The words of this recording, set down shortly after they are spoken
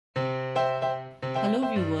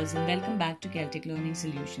viewers and welcome back to Celtic Learning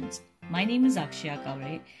Solutions. My name is Akshaya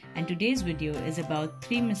Kaure and today's video is about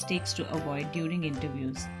 3 mistakes to avoid during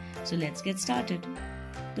interviews. So let's get started.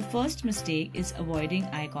 The first mistake is avoiding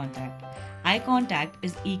eye contact. Eye contact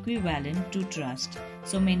is equivalent to trust,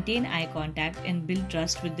 so maintain eye contact and build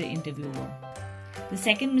trust with the interviewer. The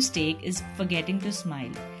second mistake is forgetting to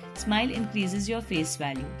smile. Smile increases your face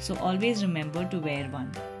value, so always remember to wear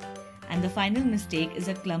one. And the final mistake is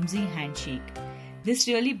a clumsy handshake. This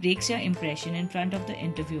really breaks your impression in front of the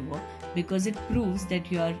interviewer because it proves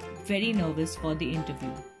that you are very nervous for the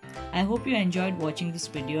interview. I hope you enjoyed watching this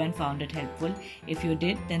video and found it helpful. If you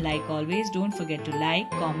did, then like always, don't forget to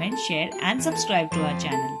like, comment, share and subscribe to our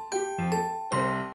channel.